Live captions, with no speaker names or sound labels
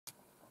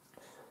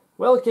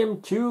Welcome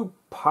to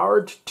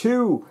part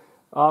 2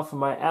 of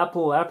my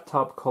Apple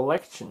laptop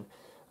collection.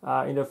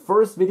 In the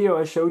first video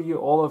I showed you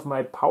all of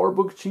my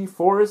PowerBook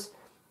G4s,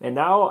 and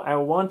now I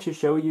want to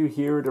show you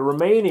here the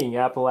remaining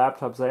Apple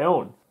laptops I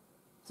own.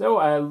 So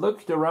I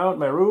looked around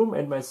my room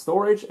and my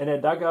storage and I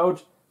dug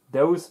out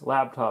those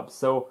laptops.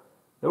 So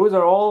those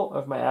are all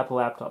of my Apple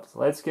laptops.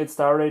 Let's get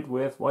started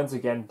with, once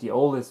again, the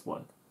oldest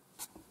one.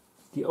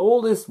 The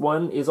oldest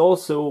one is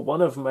also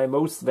one of my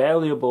most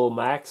valuable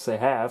Macs I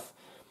have.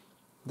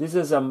 This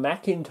is a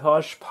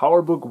Macintosh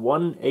PowerBook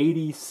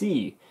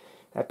 180C.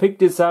 I picked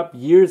this up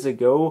years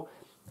ago,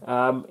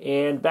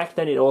 and back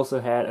then it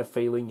also had a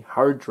failing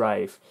hard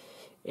drive.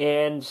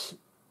 And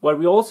what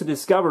we also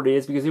discovered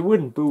is, because it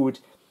wouldn't boot,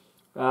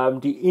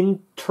 the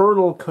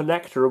internal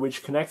connector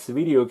which connects the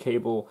video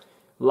cable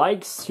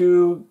likes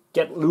to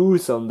get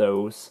loose on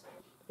those.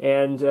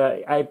 And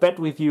I bet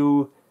with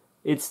you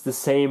it's the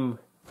same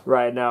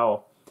right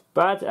now.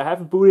 But I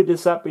haven't booted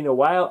this up in a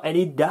while, and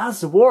it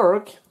does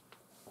work.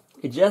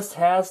 It just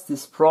has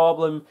this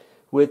problem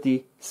with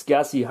the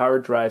SCSI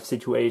hard drive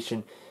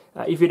situation.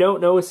 If you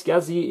don't know,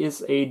 SCSI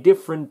is a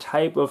different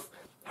type of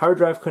hard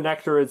drive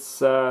connector.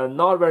 It's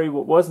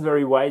wasn't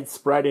very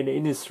widespread in the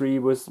industry.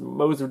 Most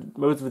of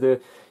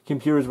the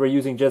computers were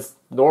using just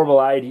normal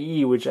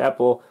IDE, which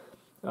Apple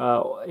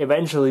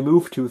eventually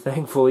moved to,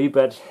 thankfully.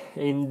 But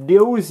in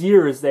those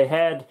years, they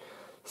had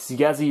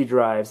SCSI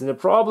drives, and the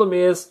problem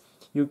is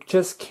you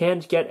just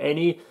can't get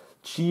any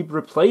cheap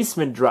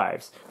replacement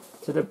drives.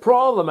 So the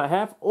problem I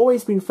have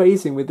always been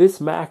facing with this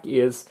Mac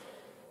is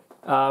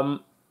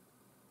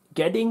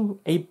getting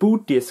a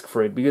boot disk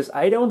for it, because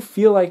I don't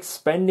feel like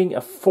spending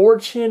a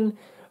fortune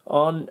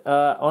on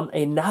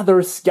another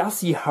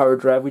SCSI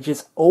hard drive, which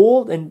is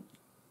old and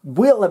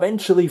will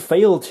eventually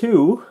fail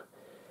too.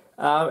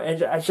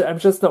 And I'm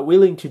just not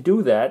willing to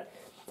do that.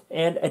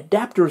 And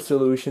adapter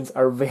solutions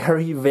are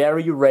very,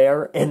 very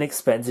rare and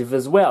expensive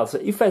as well. So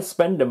if I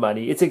spend the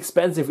money, it's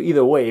expensive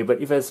either way,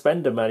 but if I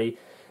spend the money,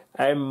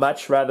 I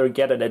much rather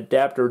get an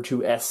adapter to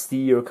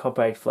SD or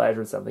compact flash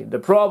or something. The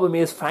problem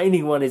is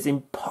finding one is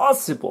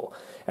impossible.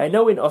 I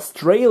know in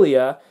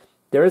Australia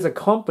there is a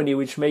company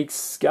which makes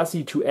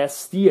SCSI to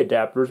SD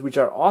adapters, which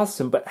are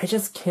awesome, but I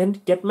just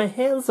can't get my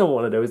hands on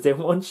one of those. They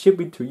won't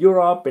ship it to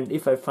Europe, and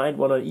if I find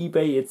one on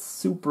eBay, it's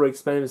super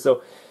expensive.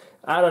 So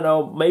I don't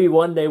know, maybe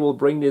one day we'll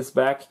bring this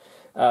back.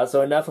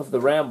 So enough of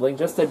the rambling,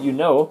 just that you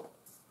know.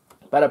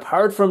 But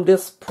apart from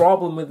this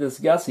problem with the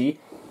SCSI,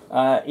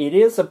 it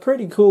is a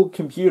pretty cool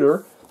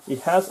computer.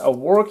 It has a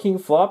working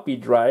floppy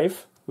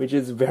drive, which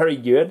is very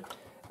good.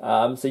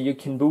 So you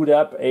can boot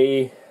up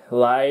a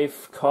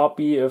live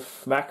copy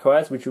of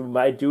macOS, which we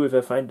might do if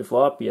I find the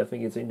floppy. I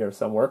think it's in there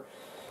somewhere.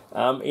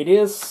 It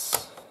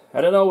is,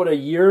 I don't know what a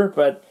year,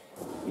 but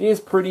it is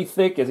pretty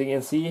thick, as you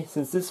can see,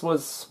 since this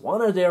was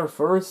one of their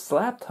first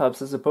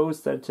laptops, I suppose,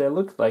 that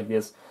looked like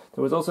this.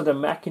 There was also the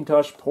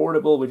Macintosh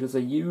Portable, which is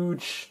a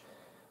huge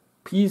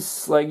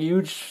piece, like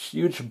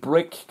huge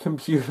brick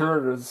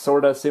computer,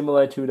 sort of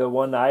similar to the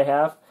one I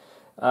have,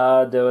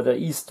 the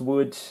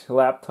Eastwood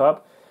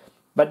laptop.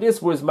 But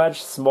this was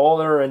much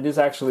smaller, and this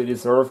actually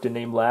deserved the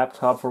name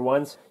laptop for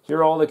once. Here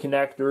are all the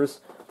connectors,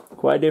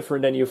 quite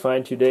different than you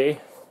find today.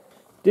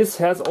 This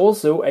has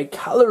also a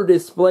color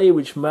display,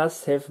 which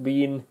must have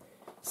been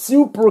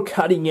super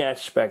cutting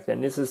edge back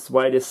then. This is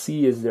why the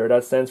C is there.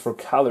 That stands for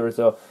color.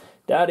 So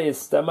that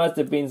must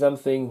have been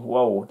something.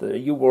 Whoa!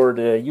 You were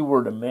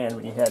the man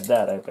when you had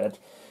that, I bet.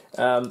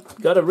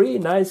 Got a really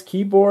nice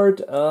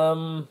keyboard,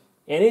 and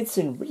it's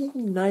in really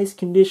nice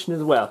condition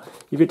as well.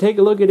 If you take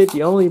a look at it,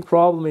 the only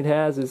problem it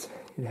has is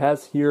it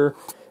has here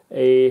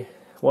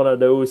one of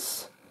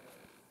those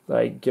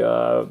like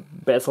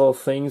bezel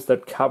things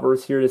that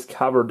covers here. This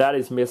cover that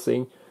is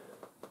missing,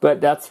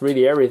 but that's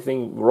really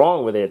everything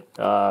wrong with it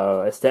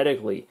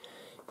aesthetically.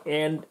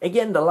 And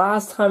again, the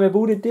last time I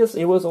booted this,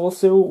 it was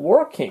also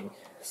working,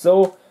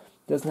 so it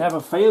doesn't have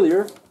a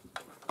failure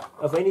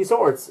of any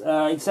sorts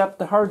except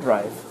the hard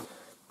drive.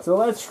 So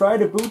let's try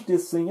to boot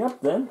this thing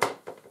up then.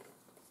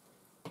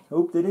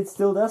 Hope that it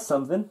still does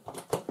something.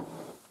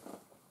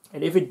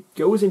 And if it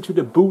goes into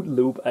the boot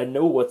loop, I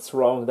know what's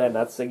wrong then.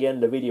 That's again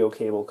the video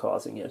cable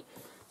causing it.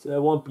 So I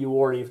won't be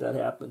worried if that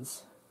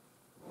happens.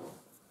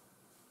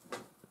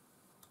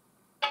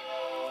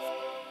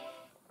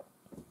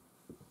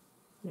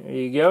 There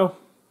you go.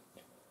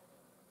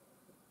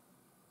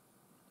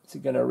 Is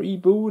it gonna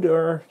reboot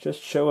or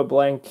just show a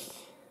blank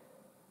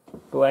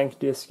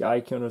disk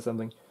icon or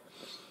something?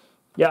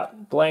 Yeah,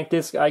 blank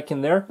disk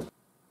icon there.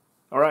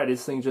 Alright,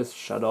 this thing just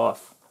shut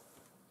off.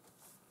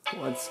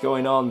 What's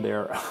going on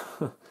there?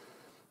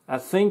 I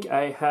think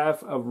I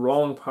have a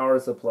wrong power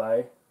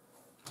supply.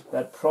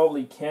 That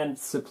probably can't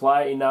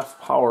supply enough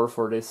power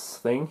for this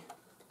thing.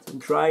 So I'm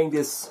trying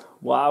this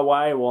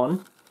Huawei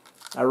one.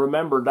 I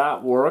remember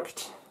that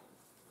worked.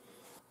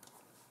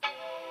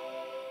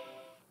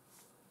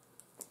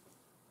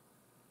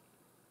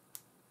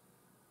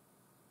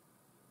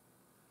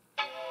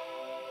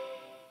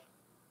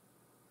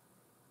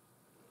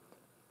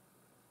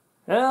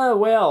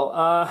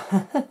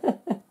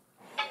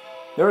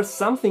 There's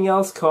something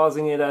else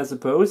causing it, I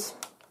suppose.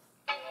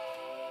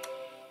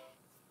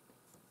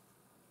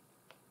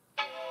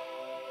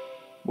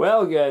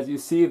 Well guys, you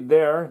see it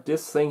there,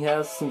 this thing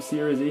has some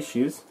serious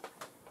issues.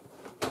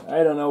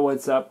 I don't know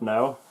what's up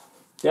now.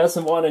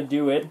 Doesn't want to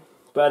do it,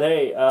 but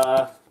hey,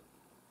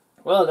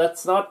 well,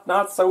 that's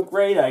not so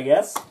great, I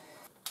guess.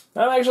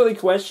 I'm actually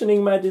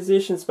questioning my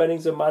decision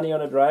spending some money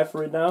on a drive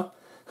right now.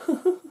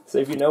 So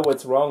if you know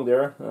what's wrong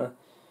there,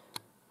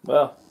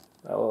 well,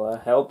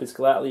 help is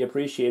gladly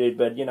appreciated,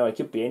 but you know, it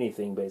could be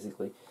anything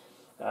basically.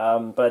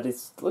 But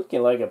it's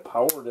looking like a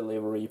power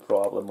delivery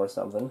problem or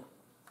something.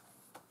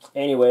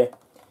 Anyway,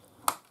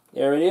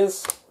 there it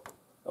is.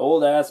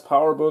 Old ass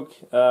PowerBook,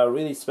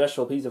 really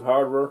special piece of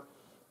hardware.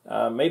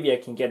 Maybe I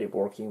can get it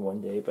working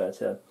one day, but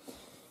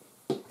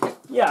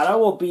yeah,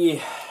 that will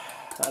be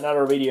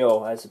another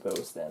video, I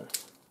suppose, then.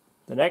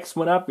 The next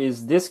one up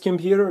is this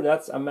computer.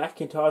 That's a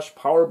Macintosh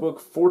PowerBook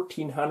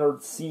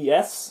 1400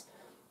 CS.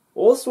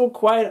 Also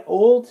quite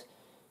old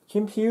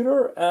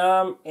computer,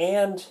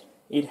 and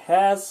it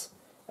has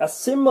a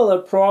similar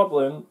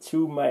problem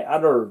to my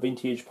other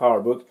vintage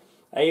PowerBook.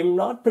 I am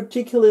not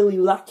particularly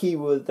lucky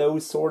with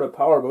those sort of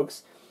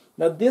PowerBooks.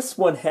 Now this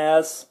one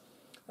has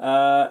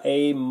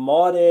a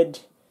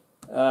modded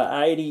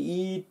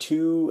IDE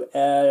to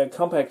a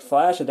compact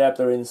flash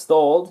adapter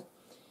installed,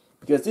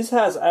 because this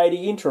has IDE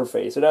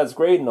interface, so that's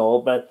great and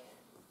all, but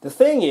the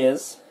thing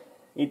is,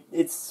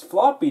 its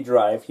floppy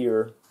drive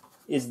here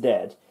is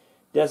dead.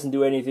 Doesn't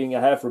do anything. I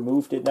have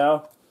removed it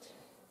now,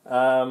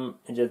 and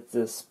just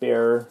the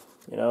spare,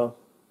 you know,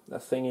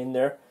 a thing in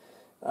there,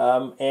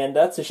 and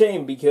that's a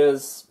shame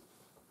because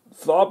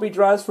floppy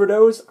drives for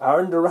those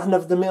aren't the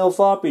run-of-the-mill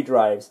floppy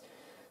drives.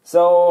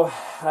 So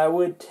I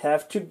would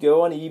have to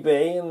go on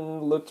eBay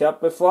and look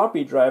up a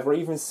floppy drive or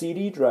even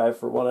CD drive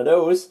for one of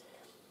those.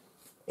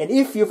 And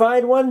if you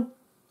find one,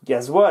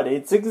 guess what?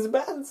 It's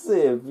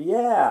expensive,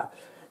 yeah.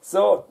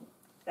 So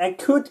I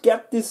could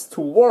get this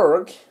to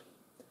work.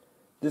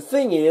 The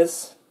thing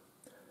is,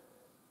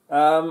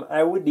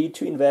 I would need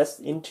to invest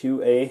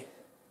into a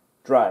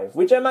drive,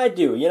 which I might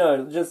do. You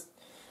know, just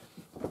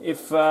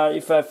if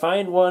I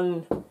find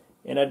one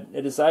and I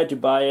decide to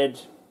buy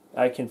it,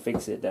 I can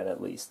fix it then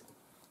at least.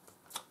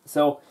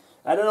 So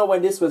I don't know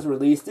when this was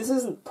released. This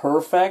isn't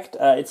perfect.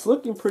 It's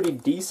looking pretty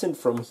decent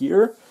from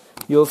here.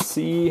 You'll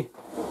see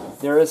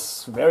there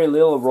is very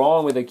little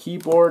wrong with the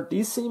keyboard.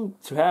 These seem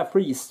to have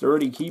pretty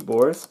sturdy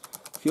keyboards.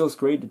 Feels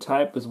great to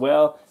type as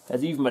well.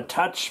 Has even a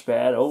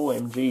touchpad,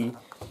 OMG.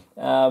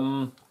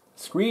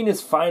 Screen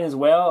is fine as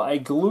well. I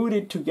glued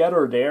it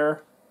together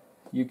there.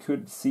 You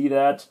could see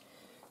that.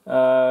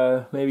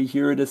 Maybe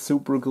here the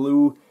super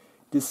glue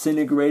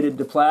disintegrated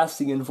the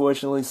plastic,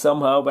 unfortunately,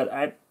 somehow. But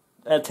I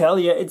tell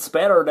you, it's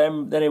better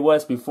than it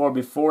was before.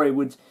 Before it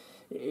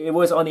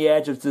was on the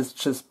edge of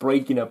just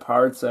breaking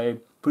apart. So I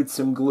put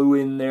some glue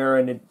in there,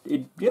 and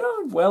it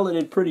welded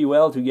it pretty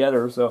well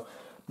together. So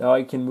now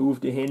I can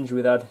move the hinge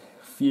without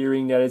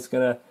fearing that it's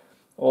gonna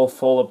all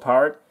fall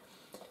apart.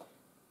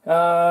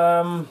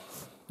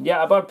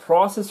 Yeah, about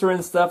processor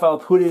and stuff, I'll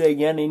put it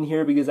again in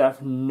here because I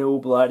have no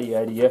bloody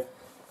idea.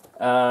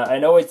 I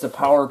know it's a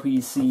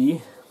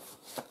PowerPC.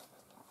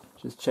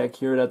 Just check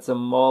here, that's a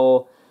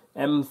model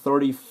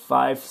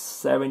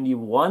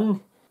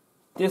M3571.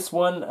 This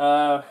one,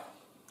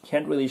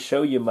 can't really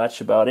show you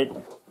much about it.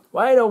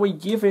 Why don't we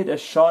give it a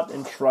shot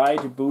and try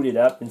to boot it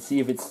up and see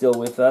if it's still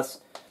with us,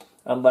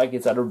 unlike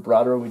its other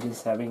brother, which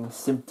is having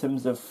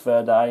symptoms of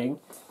dying.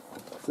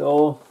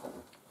 So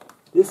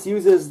this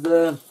uses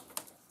the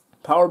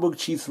PowerBook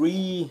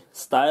G3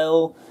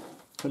 style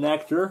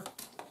connector.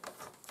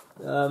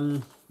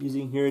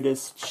 Using here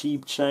this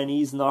cheap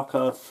Chinese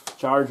knockoff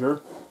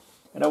charger.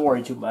 I don't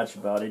worry too much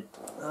about it,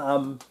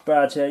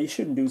 but you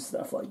shouldn't do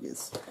stuff like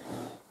this.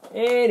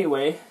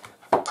 Anyway,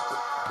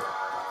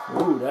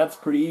 ooh, that's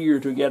pretty eager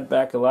to get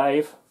back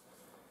alive.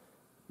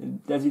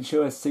 Does it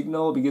show a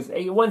signal? Because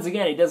once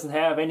again, it doesn't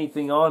have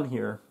anything on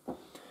here.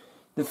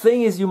 The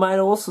thing is, you might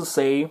also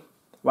say,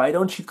 why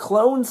don't you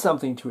clone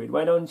something to it?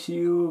 Why don't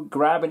you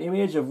grab an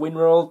image of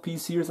WinRAR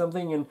PC or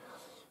something and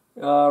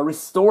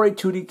restore it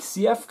to the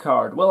XCF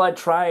card? Well, I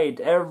tried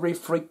every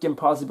freaking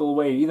possible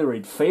way. Either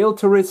it failed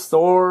to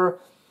restore,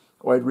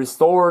 or it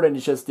restored and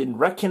it just didn't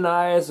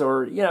recognize,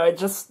 or, you know, it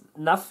just,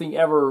 nothing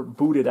ever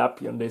booted up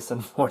on this,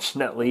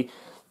 unfortunately.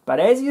 But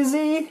as you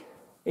see,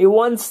 it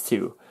wants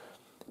to.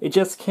 It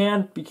just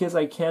can't, because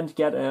I can't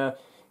get a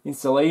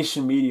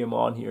installation medium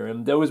on here.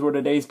 And those were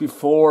the days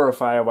before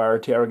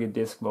FireWire target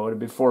disk mode,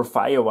 before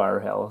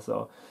FireWire hell.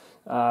 So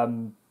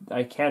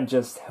I can't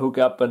just hook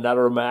up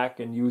another Mac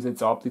and use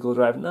its optical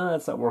drive. No,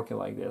 it's not working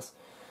like this.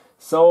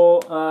 So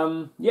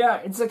yeah,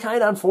 it's a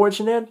kind of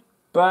unfortunate,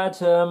 but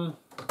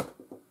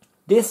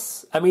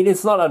this, I mean,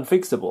 it's not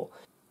unfixable.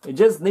 It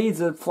just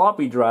needs a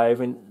floppy drive,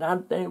 and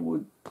then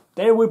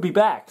it would be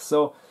back.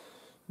 So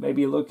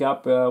maybe look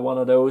up one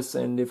of those,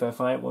 and if I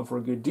find one for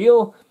a good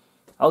deal,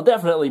 I'll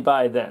definitely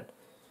buy it then.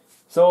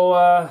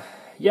 So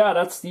yeah,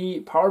 that's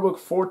the PowerBook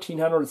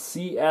 1400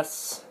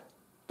 CS.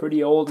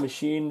 Pretty old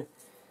machine,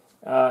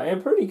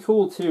 and pretty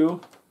cool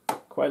too.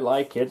 quite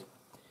like it.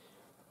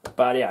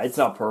 But yeah, it's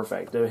not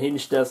perfect. The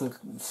hinge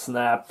doesn't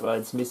snap.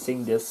 It's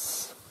missing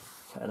this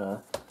kind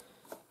of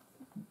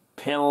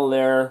panel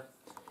there.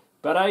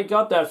 But I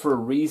got that for a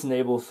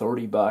reasonable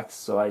 $30,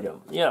 so I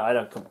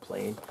don't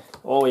complain.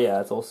 Oh yeah,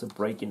 it's also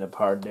breaking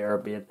apart there a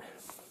bit.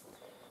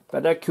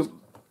 But that could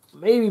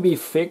maybe be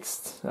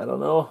fixed. I don't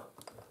know.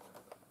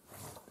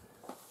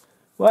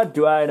 What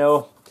do I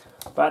know?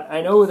 But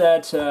I know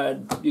that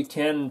you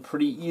can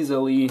pretty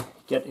easily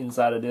get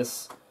inside of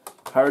this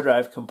hard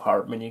drive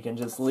compartment. You can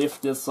just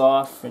lift this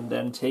off and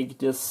then take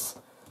this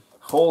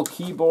whole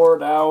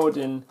keyboard out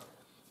and...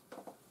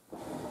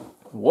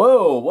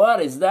 Whoa,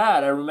 what is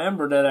that? I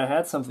remember that I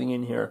had something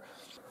in here.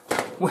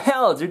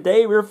 Well,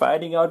 today we're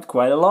finding out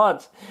quite a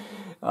lot.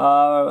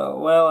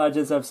 Well, I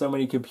just have so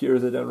many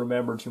computers I don't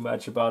remember too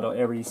much about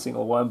every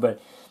single one,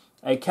 but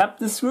I kept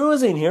the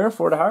screws in here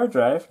for the hard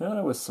drive. No,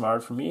 that was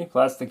smart for me,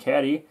 plus the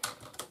caddy.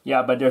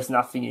 Yeah, but there's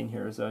nothing in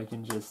here, so I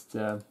can just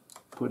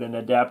put an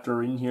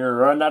adapter in here,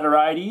 or another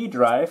IDE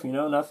drive, you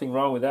know, nothing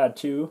wrong with that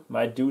too.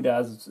 Might do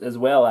that as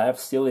well, I have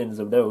still-ins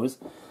of those.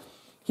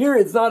 Here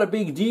it's not a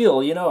big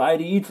deal, you know,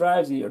 IDE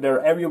drives,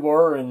 they're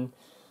everywhere, and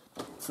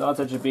it's not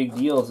such a big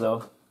deal,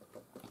 so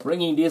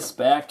bringing this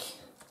back,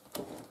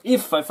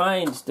 if I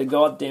find the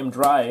goddamn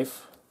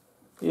drive,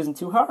 isn't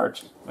too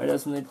hard. Why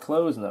doesn't it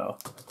close now?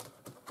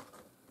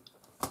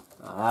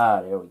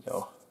 Ah, there we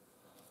go.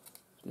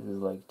 This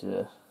is like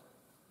the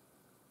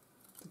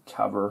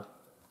cover.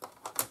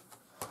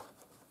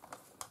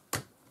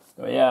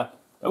 So yeah,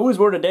 those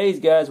were the days,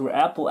 guys, where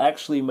Apple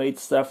actually made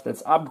stuff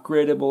that's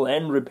upgradable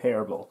and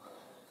repairable.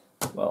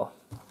 Well,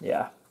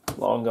 yeah,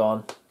 long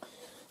gone.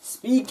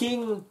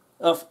 Speaking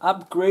of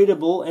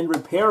upgradable and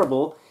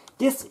repairable,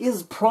 this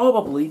is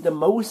probably the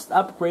most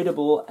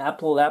upgradable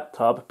Apple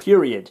laptop,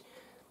 period.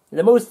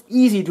 The most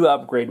easy to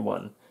upgrade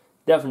one,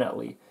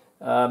 definitely.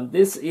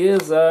 This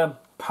is a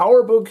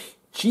PowerBook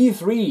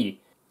G3.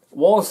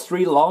 Wall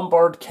Street,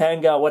 Lombard,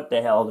 Kanga, what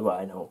the hell do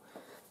I know?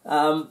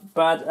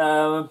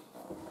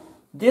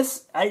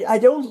 This, I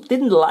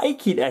didn't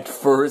like it at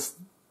first,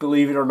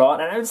 believe it or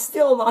not, and I'm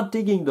still not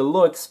digging the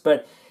looks,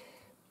 but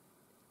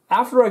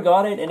after I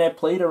got it and I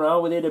played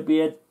around with it a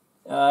bit,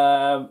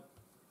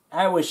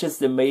 I was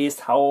just amazed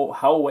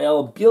how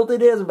well built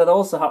it is, but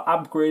also how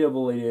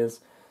upgradable it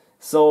is.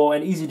 So,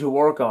 and easy to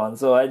work on.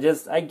 So I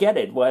get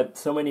it, why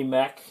so many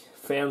Mac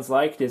fans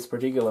like this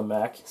particular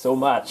Mac so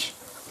much.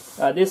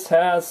 This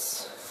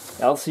has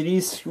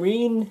LCD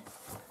screen,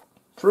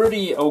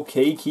 pretty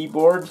okay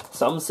keyboard.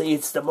 Some say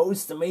it's the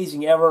most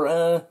amazing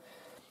ever.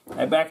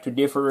 I beg to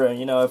differ.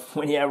 You know,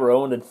 when you ever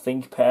owned a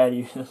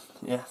ThinkPad,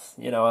 yes,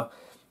 you know,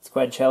 it's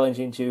quite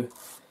challenging to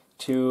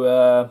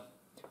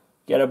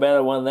get a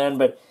better one then.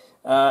 But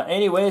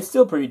anyway, it's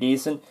still pretty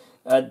decent.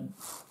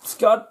 It's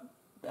got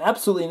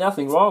absolutely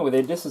nothing wrong with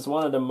it. This is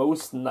one of the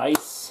most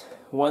nice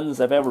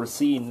ones I've ever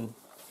seen.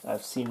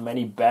 I've seen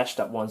many bashed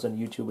up ones on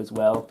YouTube as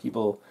well.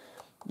 People,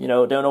 you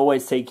know, don't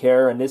always take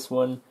care, and this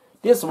one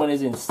is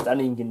in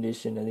stunning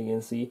condition, as you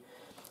can see.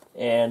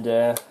 And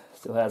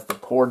still has the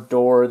port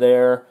door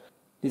there.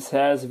 This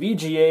has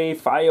VGA,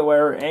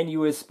 FireWire, and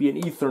USB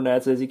and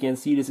Ethernet. So as you can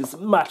see, this is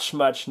much,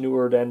 much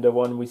newer than the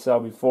one we saw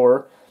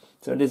before.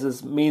 So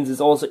this means it's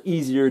also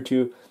easier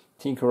to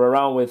tinker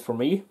around with for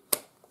me.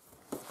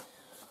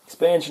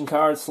 Expansion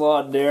card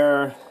slot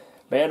there.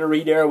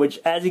 Battery there, which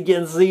as you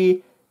can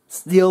see,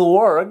 still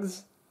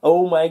works.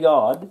 Oh my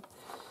god.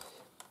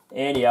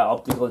 And yeah,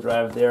 optical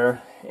drive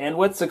there. And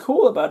what's so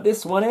cool about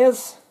this one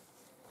is,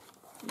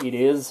 it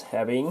is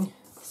having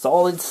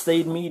solid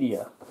state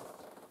media.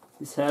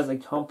 This has a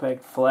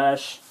compact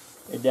flash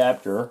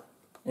adapter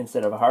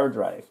instead of a hard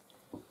drive.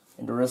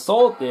 And the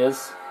result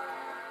is,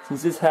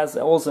 since this has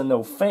also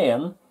no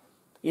fan,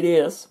 it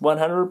is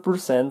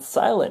 100%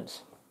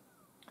 silent.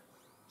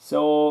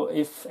 So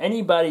if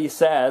anybody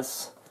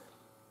says,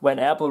 when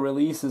Apple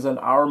releases an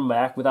ARM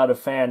Mac without a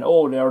fan,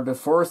 oh, they're the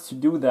first to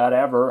do that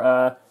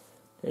ever,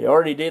 they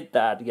already did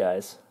that,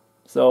 guys.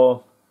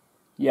 So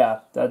yeah,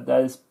 that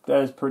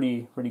is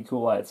pretty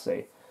cool, I'd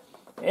say.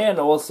 And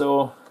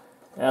also,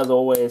 as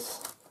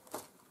always,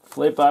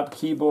 flip up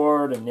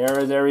keyboard, and there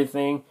is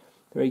everything.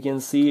 There you can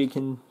see, you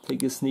can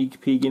take a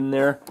sneak peek in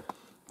there.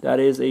 That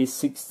is a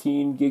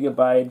 16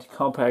 gigabyte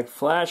compact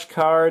flash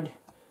card.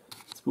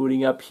 It's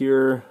booting up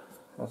here,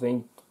 I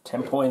think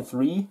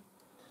 10.3.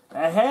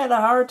 I had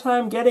a hard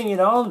time getting it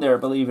on there,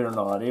 believe it or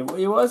not.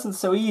 It wasn't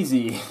so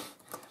easy.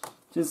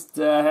 Just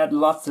had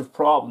lots of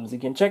problems. You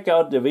can check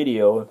out the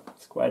video,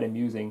 it's quite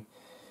amusing.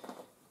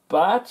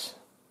 But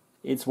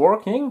it's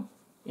working,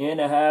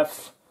 and I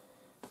have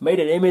made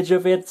an image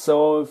of it,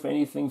 so if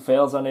anything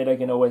fails on it, I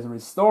can always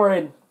restore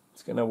it.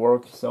 It's gonna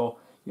work, so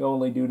you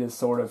only do this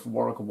sort of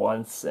work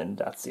once, and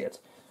that's it.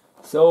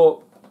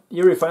 So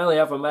here we finally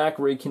have a Mac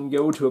where you can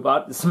go to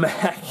about this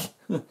Mac.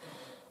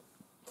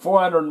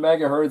 400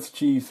 megahertz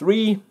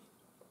G3,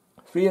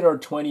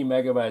 320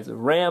 megabytes of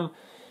RAM,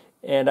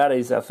 and that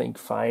is, I think,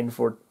 fine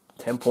for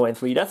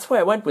 10.3. That's why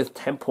I went with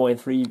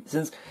 10.3,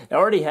 since I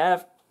already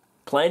have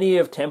plenty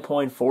of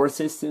 10.4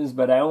 systems,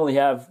 but I only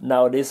have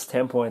now this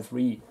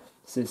 10.3.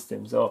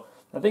 system. So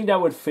I think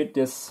that would fit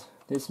this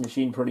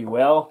machine pretty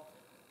well.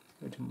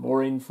 Go to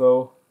more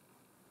info.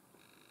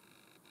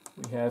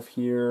 We have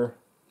here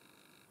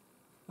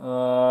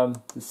the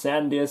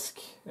SanDisk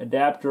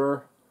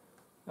adapter.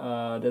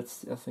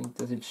 That's, I think,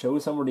 does it show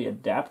somewhere the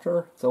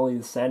adapter? It's only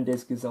the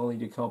SanDisk is only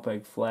the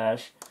compact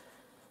flash.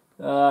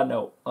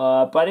 No.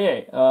 But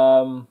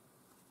yeah.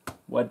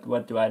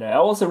 What do I know? I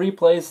also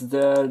replaced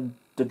the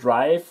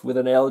drive with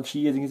an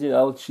LG. I think it's an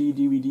LG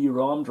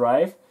DVD-ROM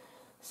drive.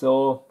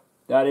 So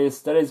that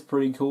is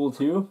pretty cool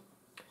too.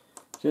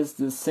 Just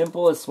as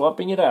simple as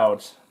swapping it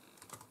out.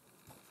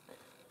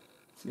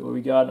 See what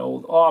we got: an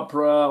old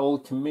Opera,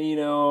 old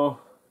Camino.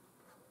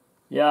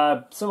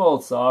 Yeah, some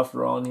old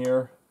software on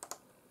here.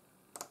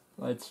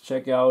 Let's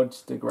check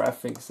out the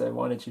graphics. I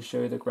wanted to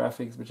show you the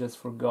graphics, but just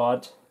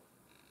forgot.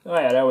 Oh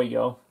yeah, there we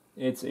go.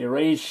 It's a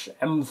Rage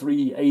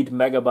M3 8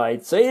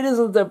 megabytes. So it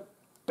isn't the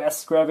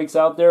best graphics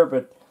out there,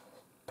 but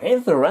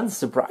Panther runs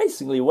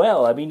surprisingly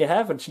well. I mean, they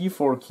have a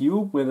G4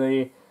 Cube with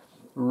a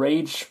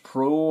Rage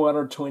Pro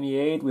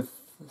 128 with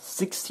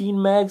 16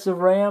 megs of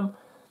RAM,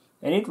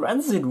 and it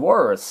runs it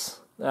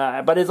worse.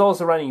 But it's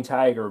also running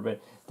Tiger, but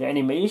the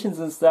animations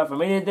and stuff, I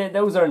mean,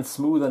 those aren't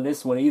smooth on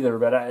this one either,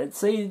 but I'd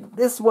say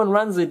this one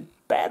runs it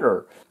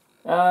better.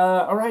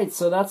 Alright,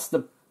 so that's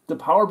the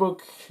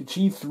PowerBook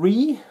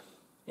G3,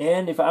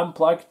 and if I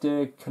unplug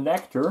the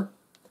connector,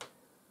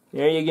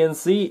 here you can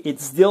see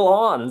it's still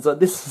on. So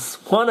this is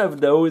one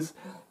of those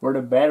where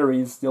the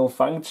battery is still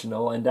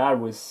functional, and that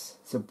was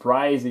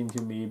surprising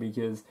to me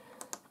because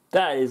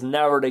that is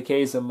never the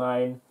case on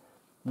mine.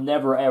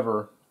 Never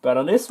ever. But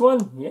on this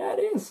one, yeah, it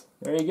is.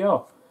 There you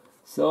go.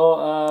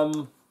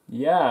 So,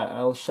 yeah,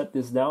 I'll shut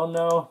this down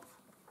now.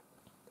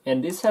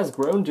 And this has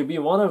grown to be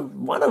one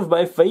of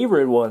my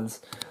favorite ones,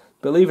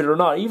 believe it or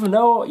not. Even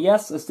though,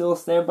 yes, I still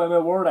stand by my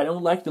word, I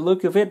don't like the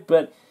look of it,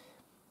 but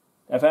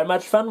I've had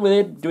much fun with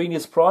it doing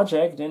this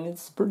project, and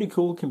it's a pretty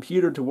cool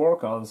computer to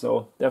work on.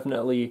 So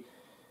definitely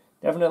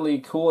a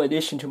cool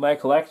addition to my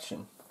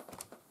collection.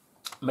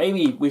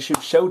 Maybe we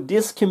should show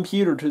this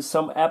computer to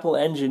some Apple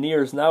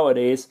engineers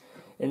nowadays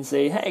and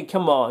say, hey,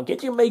 come on,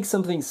 can't you make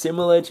something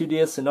similar to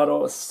this and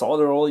not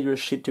solder all your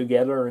shit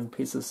together and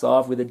piss us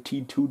off with a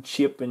T2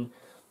 chip and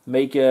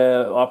make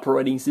a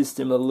operating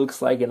system that looks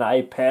like an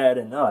iPad,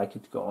 and I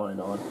could go on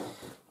and on.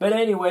 But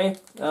anyway,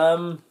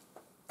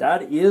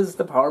 that is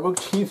the PowerBook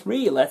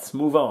G3. Let's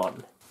move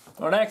on.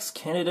 Our next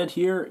candidate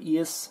here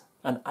is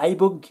an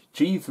iBook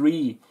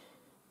G3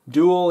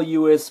 dual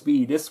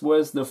USB. This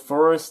was the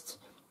first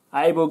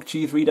iBook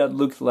G3 that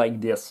looked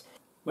like this.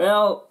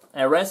 Well,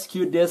 I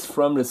rescued this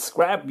from the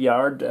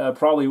scrapyard.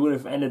 Probably would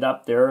have ended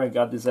up there. I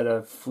got this at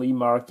a flea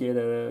market,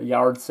 a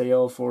yard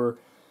sale for,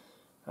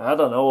 I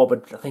don't know,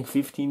 but I think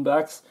 15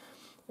 bucks.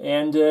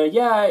 And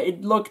yeah,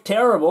 it looked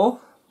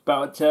terrible,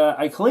 but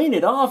I cleaned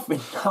it off,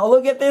 and now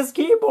look at this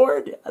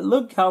keyboard.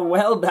 Look how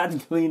well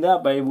that cleaned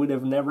up. I would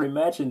have never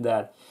imagined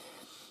that.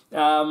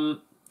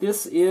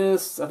 This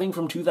is, I think,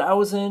 from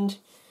 2000,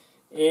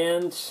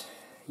 and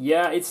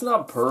yeah, it's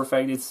not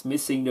perfect. It's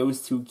missing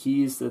those two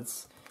keys.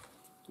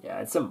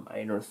 Yeah, it's a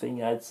minor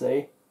thing, I'd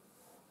say.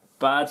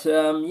 But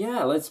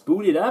yeah, let's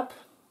boot it up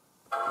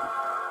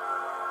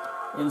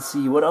and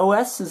see what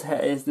OS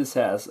this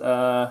has.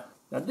 Now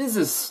this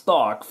is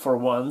stock for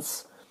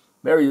once.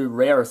 Very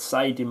rare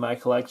sight in my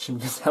collection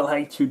because I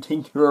like to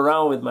tinker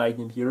around with my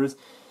computers.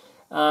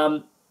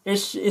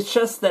 It's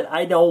just that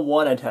I don't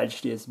want to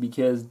touch this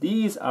because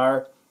these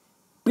are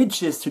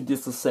bitches to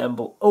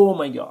disassemble. Oh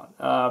my god.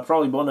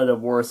 Probably one of the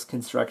worst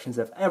constructions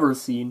I've ever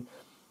seen.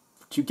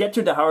 To get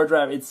to the hard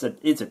drive, it's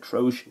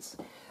atrocious.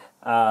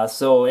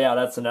 So yeah,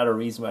 that's another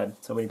reason why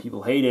so many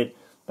people hate it.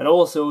 But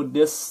also,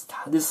 this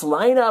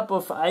lineup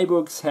of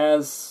iBooks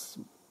has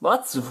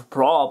lots of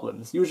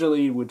problems.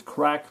 Usually, it would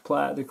crack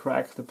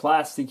the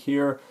plastic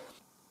here.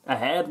 I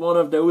had one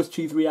of those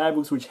G3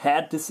 iBooks which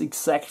had this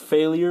exact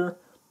failure.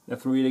 I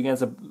threw it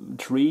against a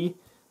tree.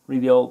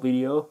 Read the old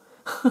video.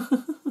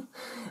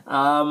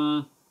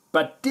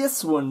 But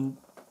this one,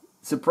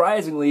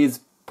 surprisingly,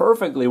 is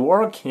perfectly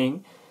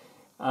working.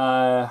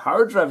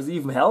 Hard drive is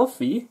even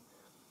healthy,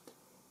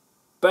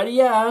 but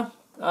yeah,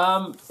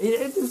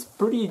 it is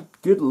pretty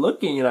good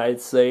looking, I'd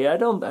say. I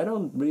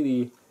don't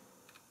really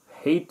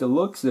hate the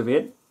looks of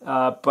it,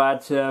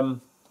 but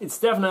it's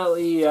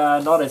definitely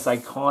not as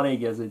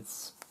iconic as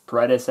its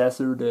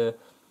predecessor, the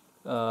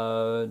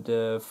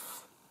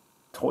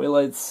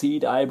toilet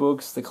seat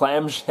iBooks, the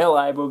clamshell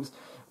iBooks.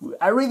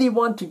 I really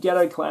want to get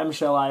a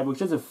clamshell iBook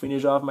just to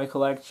finish off my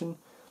collection,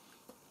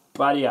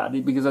 but yeah,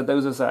 because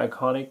those are so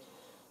iconic.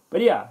 But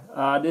yeah,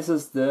 this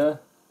is the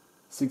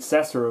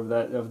successor of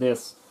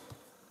this.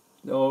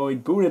 Oh,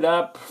 it booted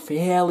up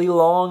fairly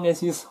long,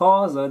 as you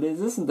saw, so this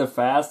isn't the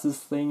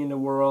fastest thing in the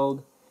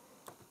world.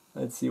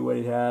 Let's see what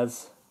it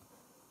has.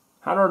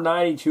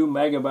 192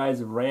 megabytes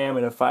of RAM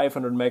and a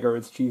 500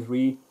 megahertz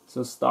G3,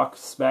 so stock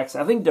specs.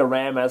 I think the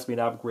RAM has been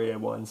upgraded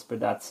once, but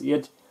that's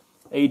it.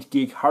 8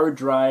 gig hard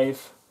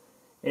drive.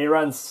 It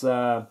runs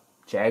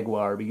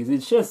Jaguar because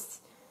it's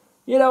just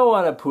you don't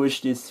want to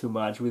push this too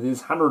much with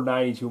this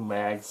 192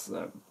 max.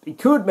 It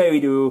could maybe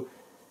do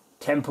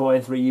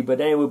 10.3, but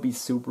then it would be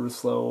super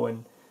slow,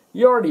 and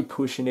you're already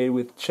pushing it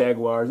with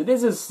Jaguars.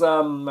 This is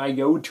my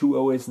go-to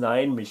OS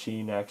 9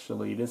 machine,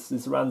 actually.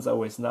 This runs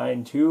OS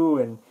 9 too,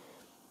 and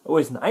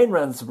OS 9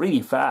 runs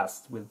really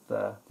fast with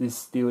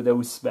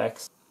those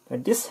specs.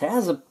 And this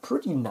has a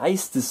pretty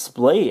nice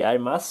display, I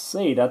must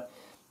say.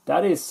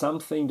 That is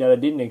something that I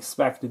didn't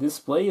expect. The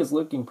display is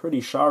looking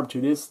pretty sharp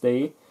to this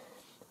day.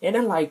 And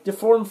I like the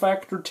form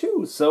factor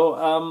too.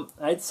 So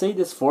I'd say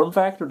this form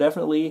factor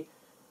definitely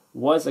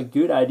was a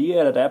good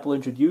idea that Apple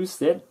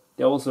introduced it.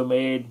 They also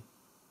made,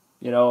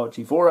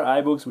 G4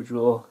 iBooks, which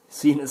we'll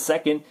see in a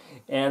second,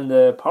 and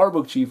the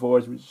PowerBook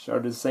G4s, which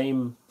are the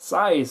same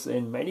size,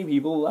 and many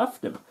people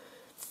love them.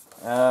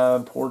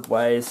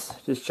 Port-wise,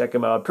 just check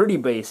them out. Pretty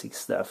basic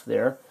stuff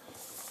there.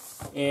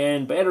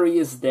 And battery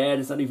is dead.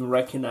 It's not even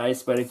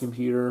recognized by the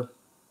computer.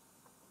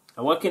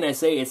 And what can I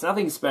say? It's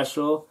nothing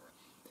special.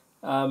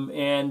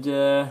 And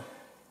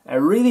I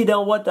really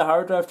don't want the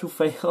hard drive to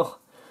fail.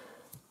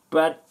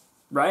 But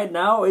right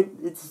now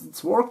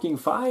it's working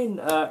fine.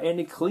 And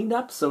it cleaned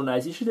up so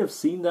nice. You should have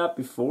seen that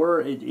before.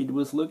 It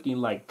was looking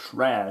like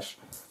trash.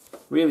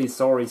 Really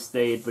sorry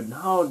state. But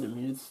now, I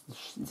mean,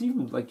 it's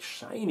even like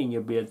shining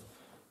a bit.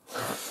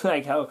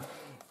 Like how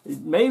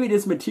maybe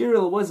this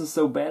material wasn't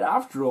so bad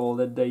after all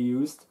that they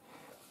used.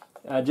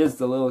 Just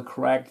a little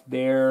crack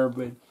there,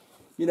 but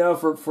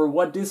for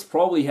what this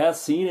probably has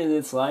seen in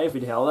its life,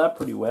 it held up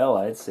pretty well,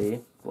 I'd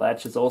say.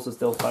 Latch is also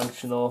still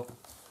functional.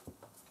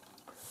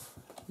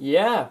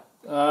 Yeah,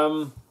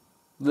 little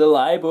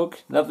iBook,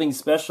 nothing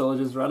special,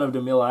 just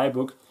run-of-the-mill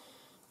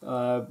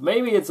iBook.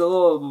 Maybe it's a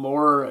little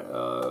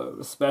more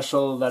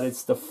special that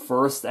it's the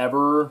first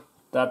ever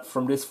that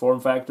from this form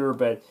factor,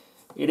 but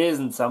it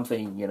isn't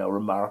something,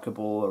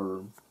 remarkable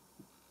or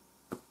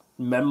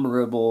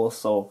memorable.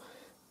 So,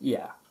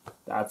 yeah,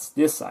 that's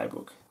this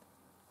iBook.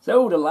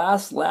 So, the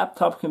last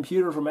laptop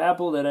computer from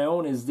Apple that I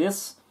own is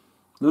this.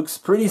 Looks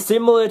pretty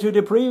similar to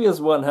the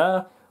previous one,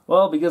 huh?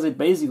 Well, because it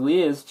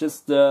basically is,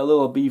 just a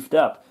little beefed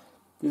up.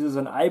 This is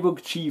an iBook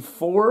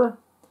G4,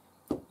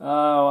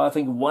 I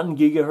think 1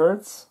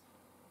 gigahertz.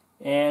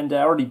 And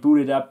I already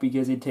booted up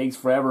because it takes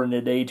forever in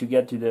a day to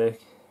get to the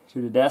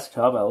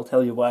desktop. I'll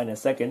tell you why in a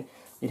second.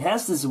 It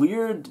has this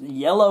weird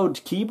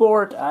yellowed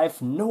keyboard. I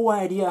have no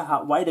idea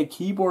why the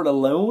keyboard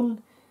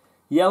alone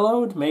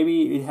yellowed.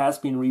 Maybe it has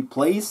been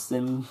replaced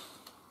and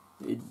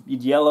it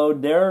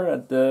yellowed there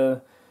at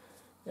the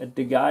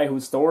guy who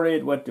stored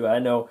it. What do I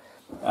know?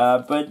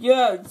 But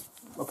yeah,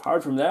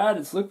 apart from that,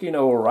 it's looking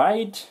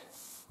alright.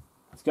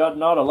 It's got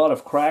not a lot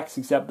of cracks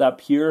except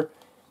up here.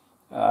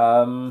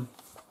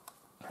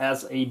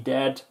 Has a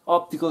dead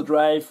optical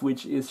drive,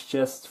 which is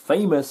just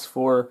famous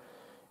for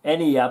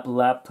any Apple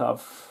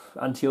laptop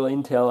until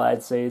Intel,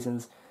 I'd say,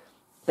 since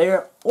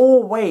they're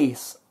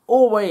always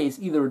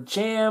either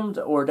jammed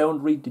or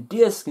don't read the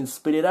disk and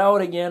spit it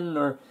out again,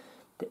 or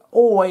they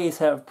always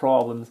have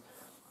problems.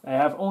 I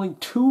have only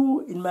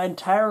 2 in my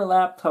entire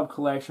laptop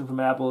collection from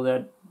Apple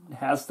that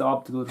has the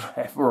optical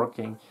drive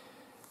working.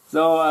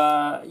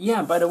 So,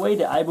 yeah, by the way,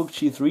 the iBook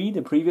G3,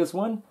 the previous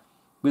one,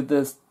 with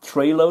this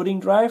tray loading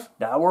drive,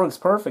 that works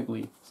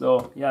perfectly.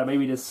 So, yeah,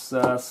 maybe this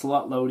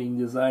slot loading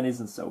design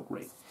isn't so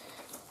great.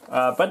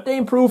 But they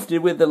improved it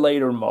with the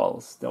later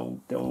models,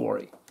 don't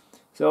worry.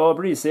 So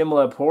pretty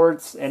similar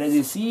ports, and as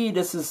you see,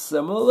 this is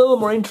a little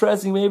more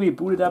interesting. Maybe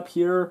booted up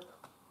here,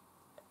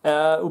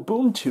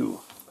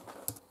 Ubuntu.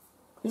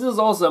 This is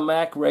also a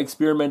Mac where I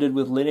experimented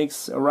with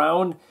Linux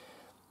around,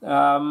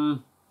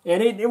 and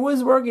it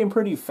was working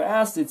pretty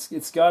fast.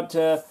 It's got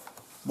 1.25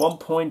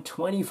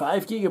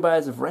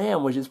 gigabytes of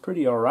RAM, which is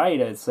pretty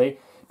alright, I'd say.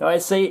 Now I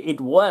say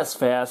it was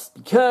fast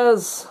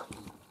because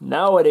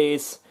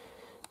nowadays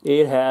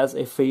it has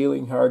a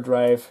failing hard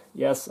drive.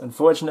 Yes,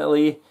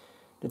 unfortunately,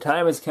 the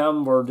time has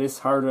come where this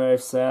hard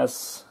drive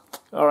says,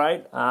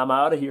 alright, I'm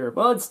out of here.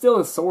 Well, it still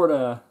is sort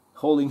of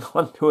holding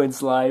on to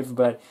its life,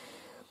 but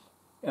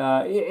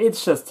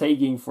it's just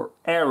taking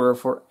forever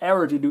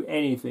to do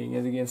anything.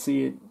 As you can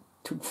see, it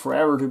took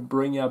forever to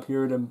bring up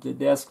here the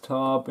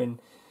desktop, and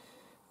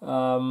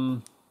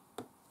oh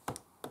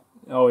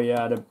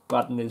yeah, the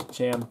button is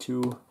jammed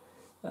too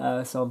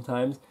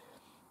sometimes.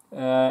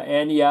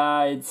 And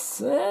yeah,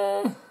 it's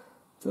a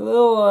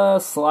little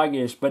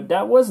sluggish, but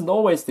that wasn't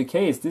always the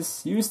case.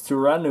 This used to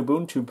run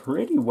Ubuntu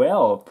pretty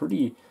well,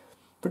 pretty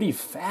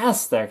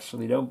fast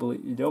actually.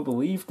 You don't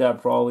believe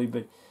that probably,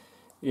 but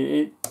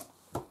it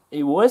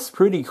was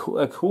pretty cool,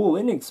 a cool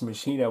Linux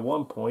machine at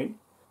one point.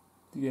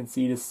 You can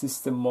see the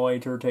system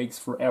monitor takes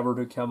forever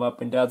to come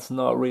up, and that's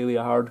not really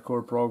a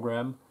hardcore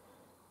program.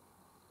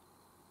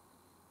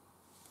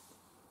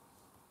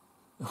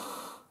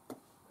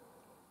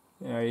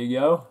 There you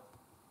go.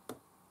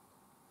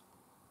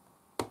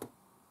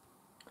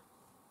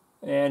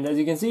 And as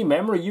you can see,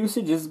 memory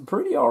usage is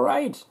pretty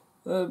alright.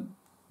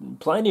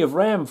 Plenty of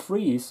RAM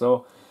free,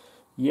 so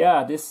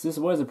yeah, this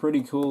was a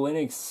pretty cool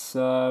Linux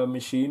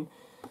machine.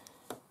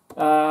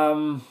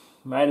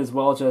 might as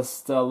well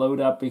just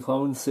load up a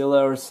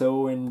Clonezilla or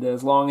so, and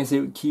as long as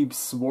it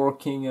keeps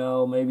working,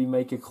 I'll maybe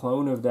make a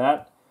clone of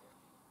that.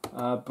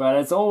 But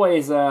it's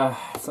always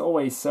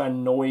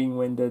annoying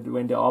when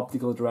the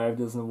optical drive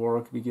doesn't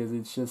work, because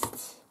it's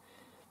just,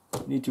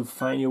 you need to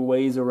find your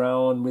ways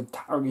around with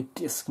target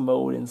disk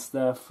mode and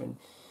stuff, and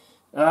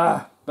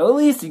but at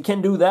least you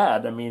can do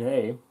that. I mean,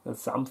 hey,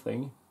 that's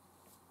something.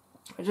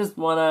 I just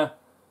wanna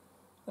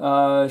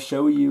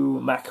show you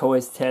Mac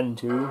OS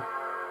X too.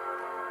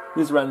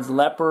 This runs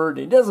Leopard.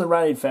 It doesn't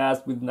run it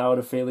fast without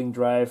a failing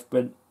drive,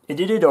 but it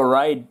did it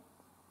alright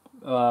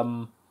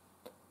when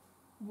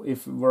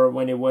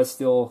it was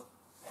still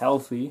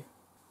healthy.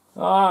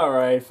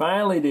 Alright,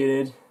 finally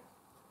did it.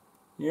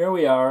 Here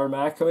we are,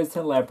 Mac OS X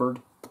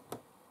Leopard.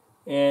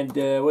 And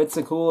what's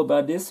so cool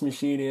about this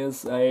machine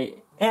is I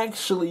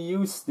actually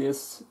used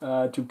this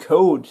to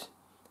code.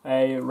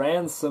 I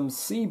ran some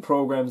C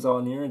programs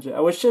on here.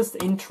 I was just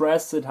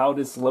interested how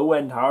this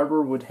low-end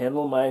hardware would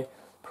handle my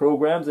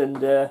programs, and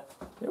they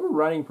were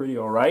running pretty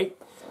alright.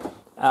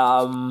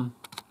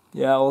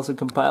 Yeah, also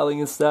compiling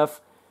and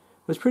stuff.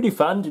 It was pretty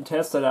fun to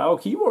test that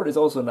out. Keyboard is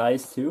also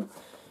nice too.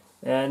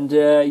 And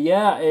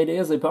yeah, it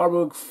is a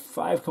PowerBook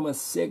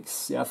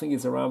 5.6. Yeah, I think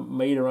it's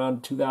made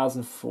around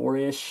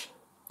 2004-ish.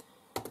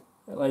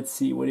 Let's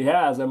see what it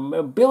has. A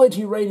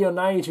mobility radio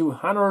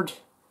 9200,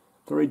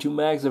 32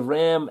 megs of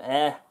RAM.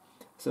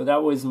 So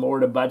that was more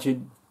the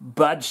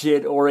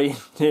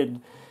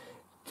budget-oriented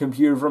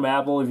computer from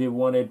Apple. If you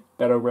wanted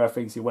better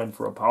graphics, you went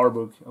for a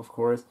PowerBook, of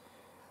course.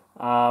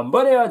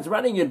 But yeah, it's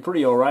running it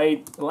pretty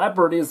alright.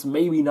 Leopard is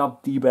maybe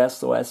not the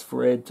best OS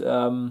for it.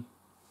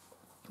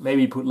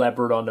 Maybe put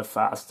Leopard on the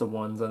faster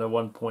ones, on the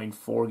 1.4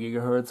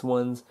 gigahertz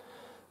ones.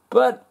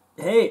 But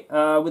hey,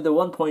 with the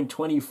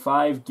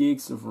 1.25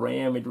 gigs of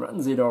RAM, it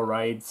runs it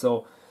alright,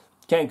 so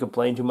can't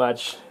complain too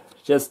much.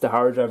 Just the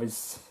hard drive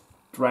is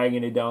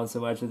dragging it down so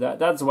much.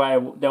 That's why I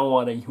don't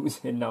want to use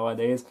it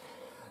nowadays.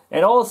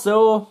 And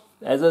also,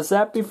 as I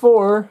said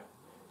before,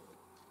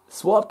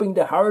 swapping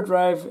the hard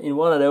drive in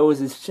one of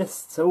those is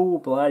just so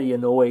bloody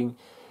annoying,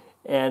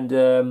 and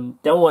don't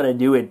want to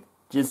do it.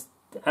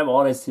 I'm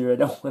honest here, I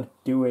don't want to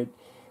do it.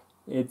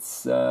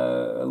 It's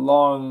a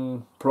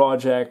long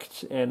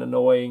project and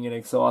annoying and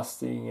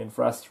exhausting and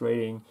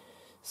frustrating.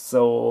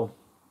 So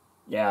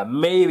yeah,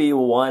 maybe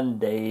one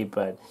day,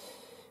 but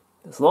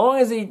as long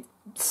as it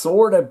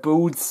sort of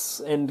boots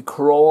and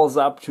crawls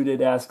up to the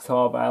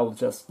desktop, I'll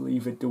just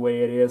leave it the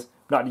way it is.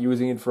 Not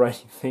using it for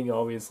anything,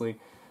 obviously.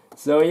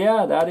 So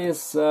yeah, that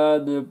is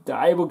the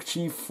iBook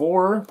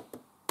G4.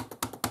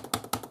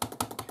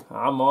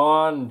 Come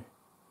on.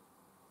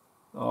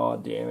 Oh,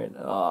 damn it.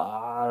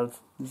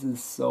 This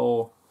is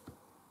so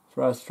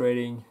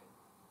frustrating.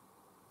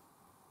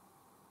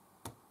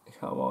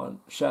 Come on.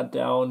 Shut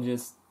down.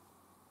 Just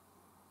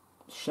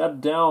shut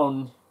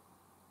down.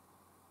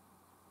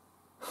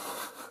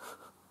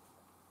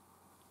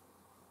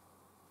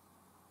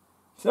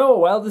 So,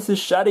 while this is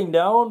shutting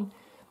down,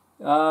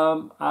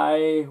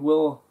 I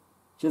will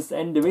just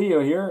end the video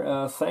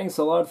here. Thanks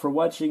a lot for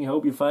watching.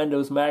 Hope you find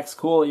those Macs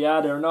cool.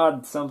 Yeah, they're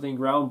not something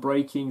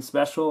groundbreaking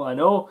special, I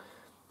know.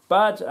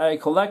 But I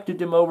collected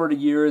them over the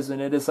years,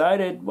 and I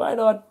decided, why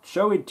not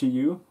show it to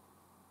you?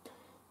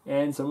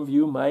 And some of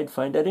you might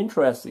find that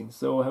interesting.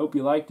 So I hope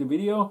you liked the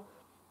video,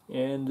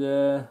 and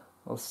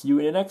I'll see you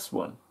in the next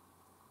one.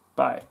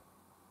 Bye.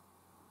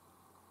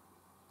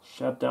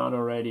 Shut down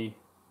already.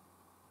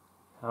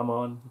 Come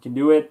on, you can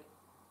do it.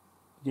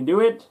 You can do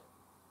it.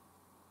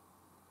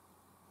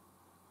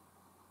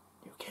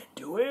 You can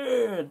do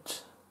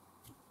it.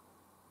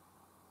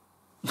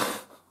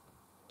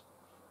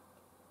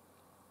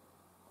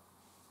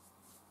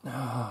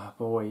 Ah,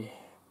 boy.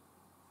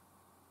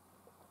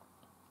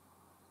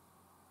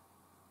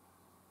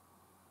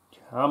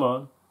 Come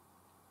on.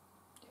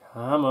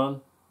 Come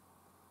on.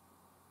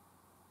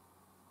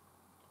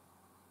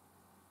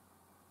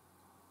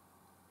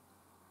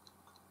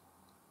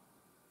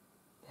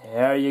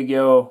 There you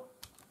go.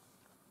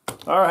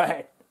 All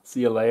right.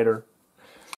 See you later.